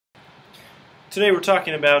Today we're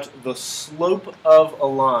talking about the slope of a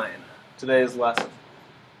line, today's lesson.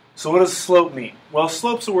 So what does slope mean? Well,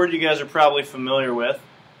 slope's a word you guys are probably familiar with.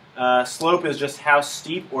 Slope is just how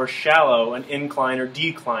steep or shallow an incline or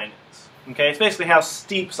decline is. Okay, it's basically how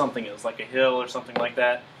steep something is, like a hill or something like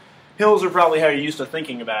that. Hills are probably how you're used to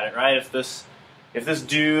thinking about it, right? If this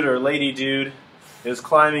dude or lady dude is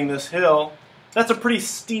climbing this hill, that's a pretty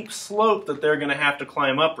steep slope that they're going to have to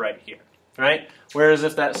climb up right here, right? Whereas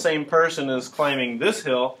if that same person is climbing this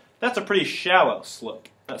hill, that's a pretty shallow slope.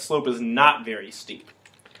 That slope is not very steep.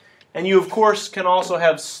 And you, of course, can also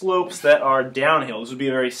have slopes that are downhill. This would be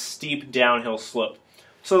a very steep downhill slope.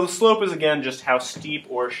 So the slope is, again, just how steep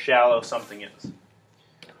or shallow something is.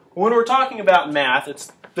 When we're talking about math,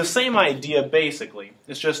 it's the same idea, basically.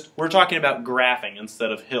 It's just we're talking about graphing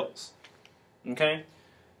instead of hills. Okay?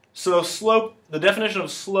 So slope, the definition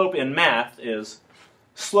of slope in math is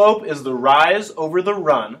slope is the rise over the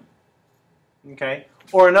run. Okay?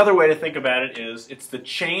 Or another way to think about it is it's the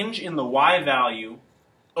change in the y value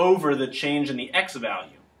over the change in the x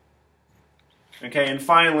value. Okay, and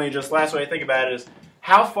finally, just last way to think about it is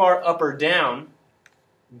how far up or down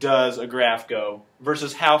does a graph go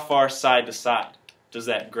versus how far side to side does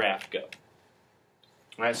that graph go.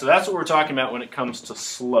 All right, so that's what we're talking about when it comes to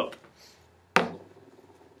slope.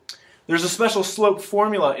 There's a special slope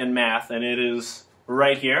formula in math, and it is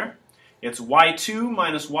right here. It's y2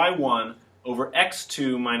 minus y1 over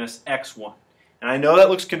x2 minus x1. And I know that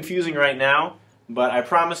looks confusing right now, but I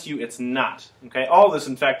promise you it's not. Okay? All of this,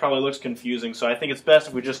 in fact, probably looks confusing, so I think it's best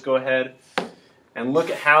if we just go ahead and look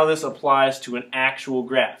at how this applies to an actual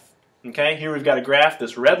graph. Okay? Here we've got a graph,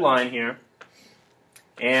 this red line here,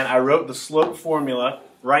 and I wrote the slope formula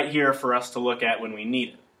right here for us to look at when we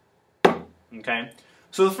need it. Okay?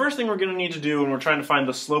 So the first thing we're going to need to do when we're trying to find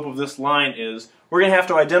the slope of this line is we're going to have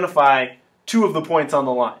to identify two of the points on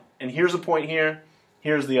the line. And here's a point here,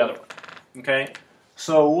 here's the other one. Okay?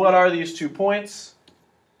 So what are these 2 points?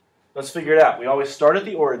 Let's figure it out. We always start at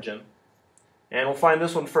the origin, and we'll find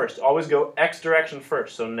this one first. Always go x direction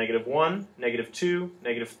first. So -1, -2,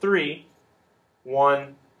 -3,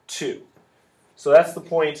 1, 2. So that's the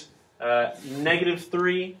point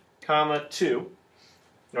 -3, comma 2.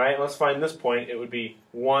 Right? Let's find this point. It would be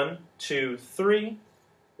 1, 2, 3,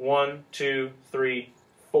 1, 2, 3,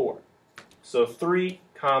 4. So 3,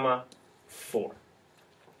 comma 4.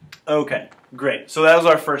 Okay, great. So that was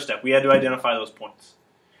our first step. We had to identify those points.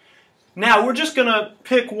 Now we're just going to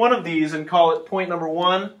pick one of these and call it point number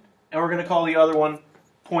 1, and we're going to call the other one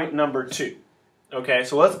point number 2. Okay,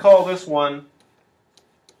 so let's call this one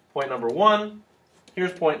point number 1.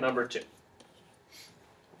 Here's point number 2.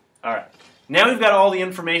 All right. Now we've got all the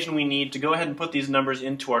information we need to go ahead and put these numbers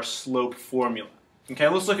into our slope formula. Okay,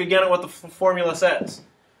 let's look again at what the formula says.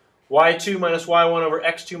 y2 minus y1 over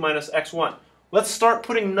x2 minus x1. Let's start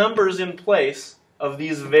putting numbers in place of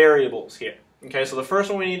these variables here. Okay, so the first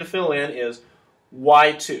one we need to fill in is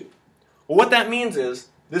y2. Well, what that means is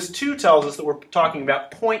this 2 tells us that we're talking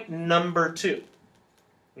about point number 2.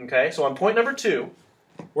 Okay, so on point number 2,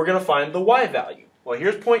 we're going to find the y value. Well,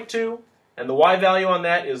 here's point 2, and the y value on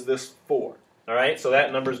that is this 4. All right, so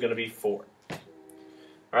that number is going to be 4. All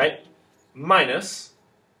right, minus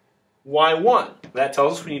y1. That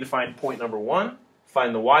tells us we need to find point number 1.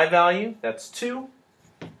 Find the y value, that's 2.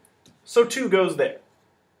 So 2 goes there.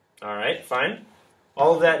 All right, fine.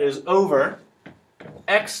 All of that is over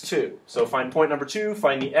x2. So find point number 2,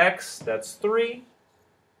 find the x, that's 3,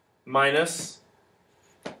 minus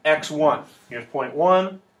x1. Here's point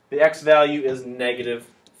 1. The x value is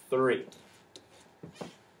 -3.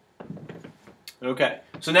 Okay,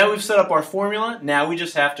 so now we've set up our formula. Now we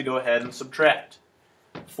just have to go ahead and subtract.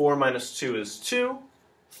 4 minus 2 is 2.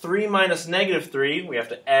 3 minus -3, we have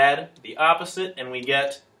to add the opposite, and we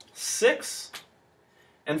get 6.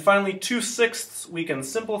 And finally, 2/6 we can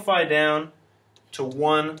simplify down to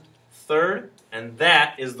 1/3, and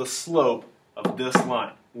that is the slope of this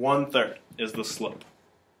line. 1/3 is the slope.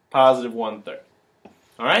 Positive 1/3.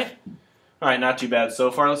 All right? All right, not too bad so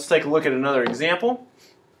far. Let's take a look at another example.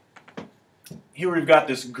 Here we've got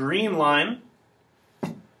this green line,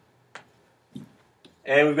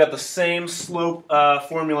 and we've got the same slope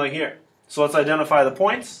formula here. So let's identify the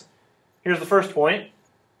points. Here's the first point.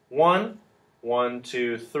 1, 1,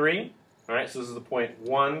 2, 3. All right, so this is the point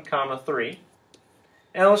 1, comma 3.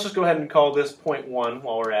 And let's just go ahead and call this point 1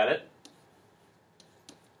 while we're at it.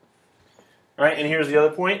 All right, and here's the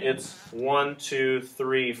other point. It's 1, 2,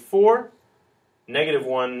 3, 4.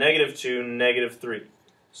 -1, -2, -3.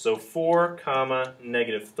 So 4, comma,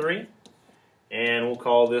 -3. And we'll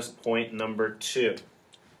call this point number 2.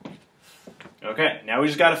 Okay, now we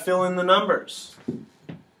just got to fill in the numbers.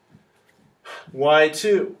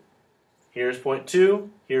 y2. Here's point 2.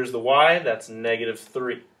 Here's the y. That's negative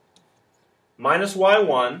 3. Minus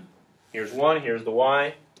y1. Here's 1. Here's the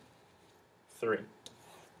y. 3.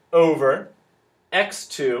 Over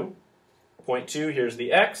x2. Point 2. Here's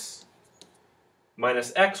the x.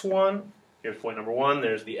 Minus x1. Here's point number 1.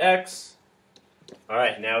 There's the x. All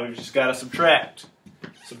right, now we've just got to subtract.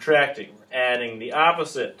 Subtracting. We're adding the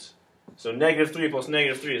opposite. So negative 3 plus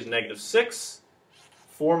negative 3 is negative 6.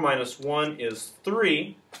 4 minus 1 is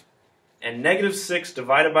 3. And negative 6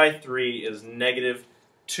 divided by 3 is negative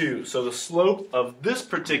 2. So the slope of this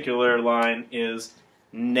particular line is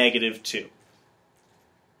negative 2.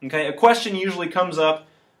 Okay, a question usually comes up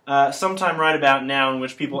sometime right about now in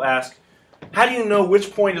which people ask, how do you know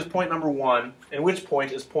which point is point number 1 and which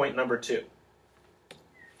point is point number 2?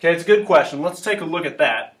 Okay, it's a good question. Let's take a look at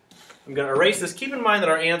that. I'm going to erase this. Keep in mind that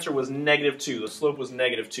our answer was negative 2. The slope was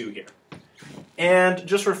negative 2 here. And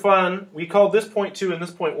just for fun, we called this point 2 and this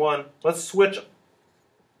point 1. Let's switch them.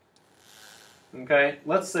 Okay,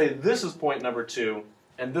 let's say this is point number 2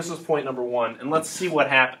 and this is point number 1, and let's see what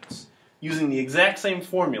happens. Using the exact same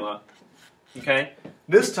formula, okay,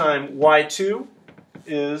 this time y2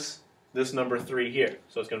 is this number 3 here.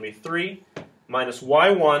 So it's going to be 3 minus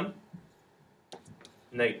y1,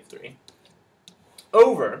 negative 3,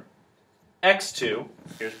 over x2,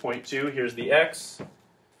 here's point 2, here's the x,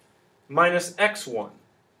 minus x1.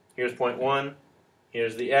 Here's point 1,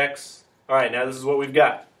 here's the x. All right, now this is what we've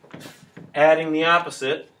got. Adding the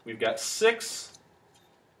opposite, we've got 6,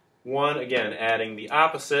 1, again, adding the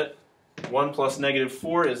opposite. 1 plus negative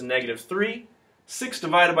 4 is negative 3. 6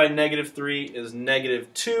 divided by negative 3 is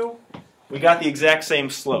negative 2. We got the exact same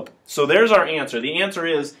slope. So there's our answer. The answer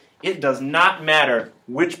is, it does not matter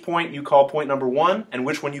which point you call point number 1 and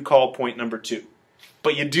which one you call point number 2.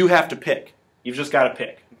 But you do have to pick. You've just got to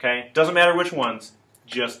pick. Okay? Doesn't matter which ones,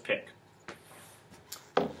 just pick.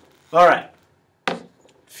 All right. A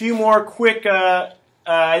few more quick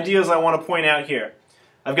ideas I want to point out here.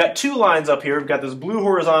 I've got two lines up here. We've got this blue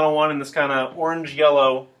horizontal one and this kind of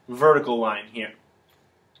orange-yellow vertical line here.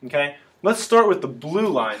 Okay? Let's start with the blue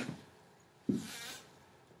line.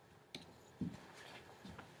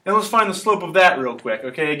 And let's find the slope of that real quick.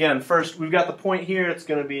 Okay, again, first we've got the point here. It's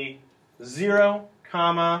going to be 0,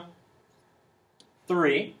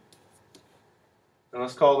 3. And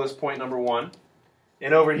let's call this point number 1.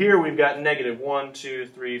 And over here we've got negative 1, 2,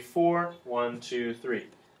 3, 4, 1, 2, 3.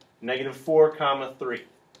 Negative 4, 3.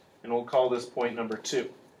 And we'll call this point number 2.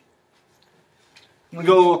 We'll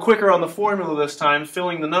go a little quicker on the formula this time,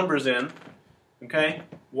 filling the numbers in. Okay,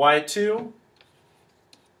 y2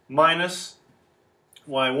 minus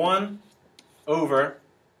y1 over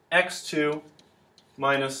x2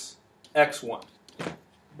 minus x1.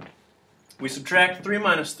 We subtract 3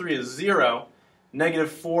 minus 3 is 0.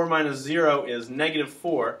 Negative 4 minus 0 is negative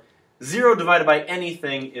 4. 0 divided by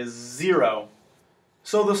anything is 0.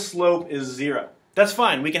 So the slope is 0. That's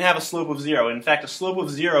fine. We can have a slope of 0. In fact, a slope of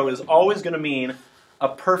 0 is always going to mean a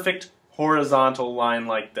perfect horizontal line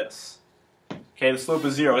like this. Okay, the slope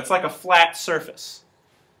is 0. It's like a flat surface.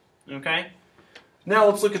 Okay? Now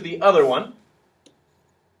let's look at the other one.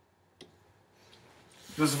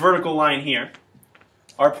 This vertical line here.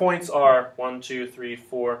 Our points are 1, 2, 3,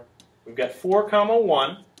 4. We've got 4,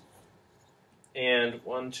 1, and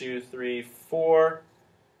 1, 2, 3, 4,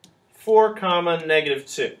 4, negative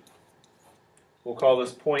 2. We'll call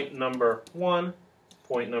this point number 1,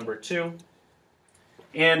 point number 2.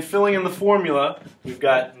 And filling in the formula, we've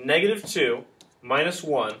got negative 2 minus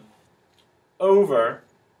 1 over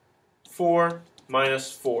 4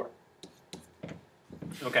 minus 4.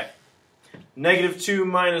 Okay. Negative 2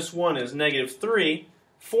 minus 1 is negative 3.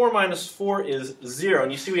 4 minus 4 is 0.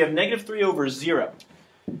 And you see we have negative 3 over 0.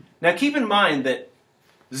 Now keep in mind that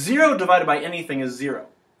 0 divided by anything is 0.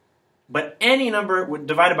 But any number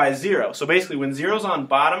divided by 0. So basically when 0 is on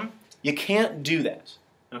bottom, you can't do that.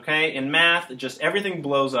 Okay? In math, everything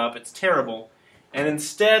blows up. It's terrible. And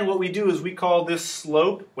instead what we do is we call this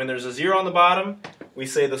slope, when there's a 0 on the bottom, we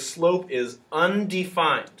say the slope is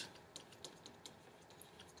undefined.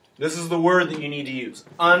 This is the word that you need to use.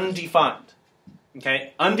 Undefined.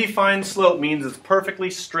 Okay? Undefined slope means it's perfectly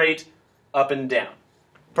straight up and down.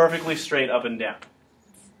 Perfectly straight up and down.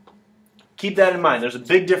 Keep that in mind. There's a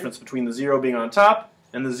big difference between the 0 being on top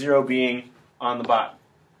and the 0 being on the bottom.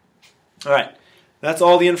 All right. That's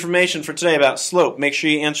all the information for today about slope. Make sure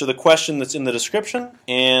you answer the question that's in the description,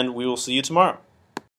 and we will see you tomorrow.